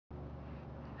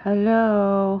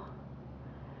Hello.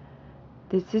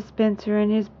 This is Spencer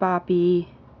and his Boppy.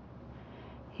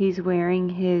 He's wearing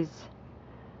his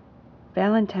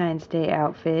Valentine's Day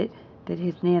outfit that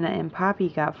his Nana and Poppy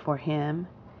got for him.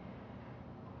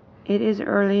 It is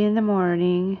early in the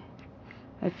morning.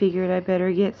 I figured I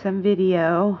better get some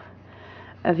video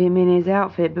of him in his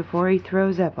outfit before he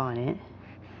throws up on it.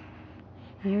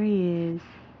 Here he is.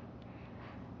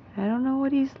 I don't know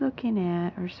what he's looking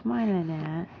at or smiling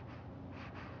at.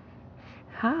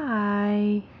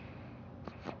 Hi.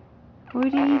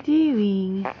 What are you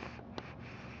doing?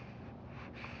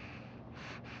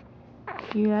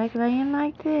 You like laying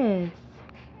like this?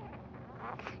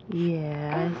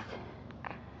 Yes.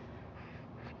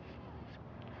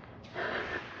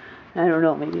 I don't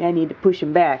know, maybe I need to push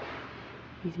him back.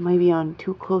 He's maybe on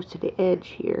too close to the edge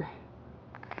here.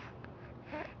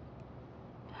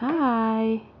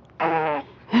 Hi.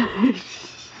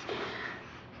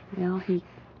 Well, he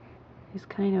is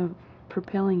kind of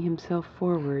propelling himself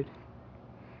forward.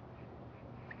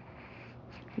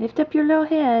 Lift up your little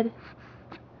head.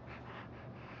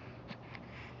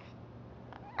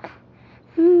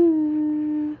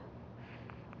 Ooh.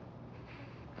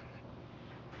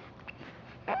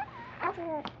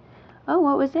 Oh,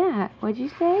 what was that? What'd you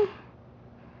say?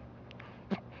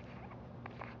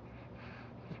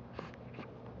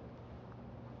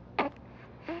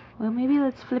 Well, maybe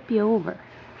let's flip you over.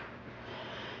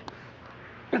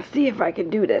 Let's see if I can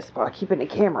do this while keeping the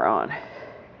camera on.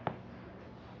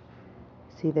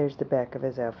 See, there's the back of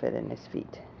his outfit and his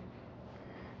feet.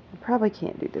 I probably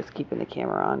can't do this keeping the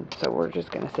camera on, so we're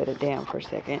just going to set it down for a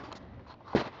second.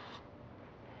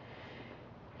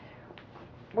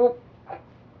 Oh,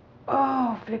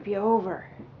 oh, flip you over.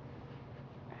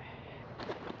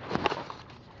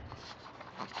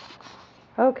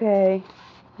 Okay,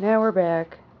 now we're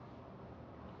back.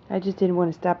 I just didn't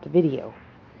want to stop the video.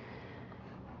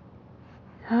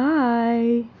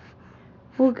 Hi.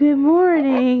 Well, good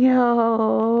morning.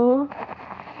 Oh,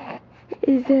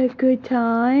 is that good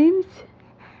times?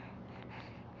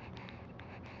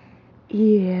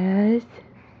 Yes.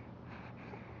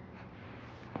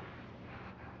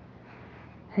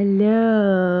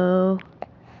 Hello.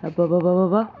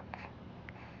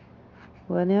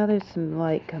 Well, now there's some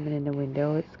light coming in the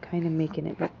window. It's kind of making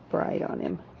it look bright on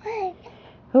him.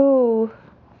 Oh.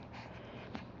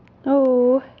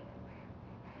 Oh.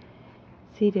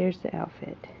 See, there's the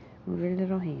outfit. Move your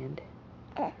little hand.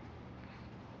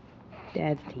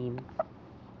 Dad's team.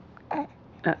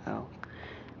 Uh-oh.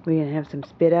 We're going to have some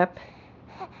spit up.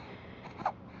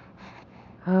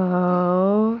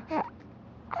 Oh.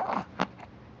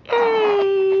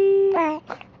 Yay!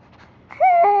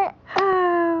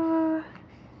 Oh.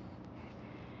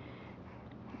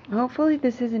 Hopefully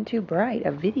this isn't too bright,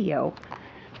 a video.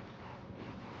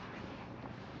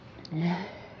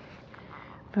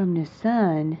 From the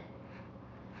sun.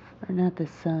 Or not the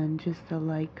sun, just the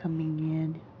light coming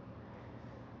in.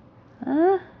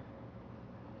 Huh?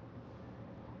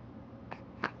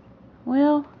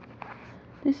 Well,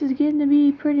 this is getting to be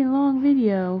a pretty long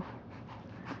video.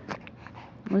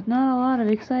 With not a lot of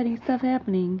exciting stuff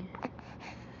happening.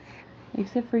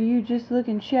 Except for you just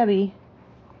looking chubby.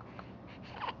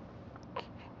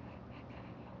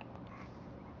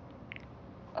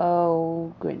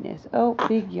 Oh, goodness. Oh,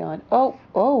 big yawn. Oh,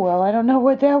 well, I don't know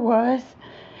what that was.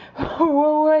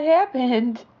 Well, what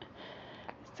happened?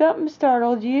 Something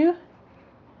startled you?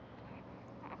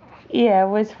 Yeah, it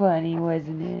was funny,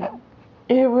 wasn't it?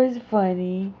 It was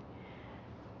funny.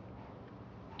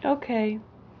 Okay.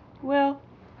 Well,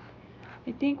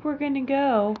 I think we're gonna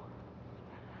go.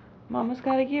 Mama's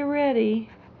gotta get ready.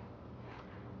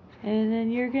 And then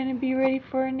you're gonna be ready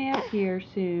for a nap here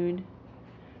soon.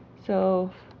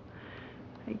 So,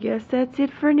 I guess that's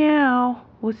it for now.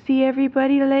 We'll see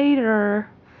everybody later.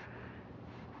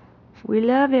 We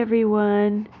love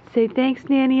everyone. Say thanks,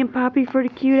 Nanny and Poppy, for the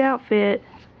cute outfit.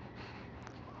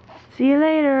 See you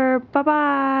later.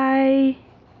 Bye-bye.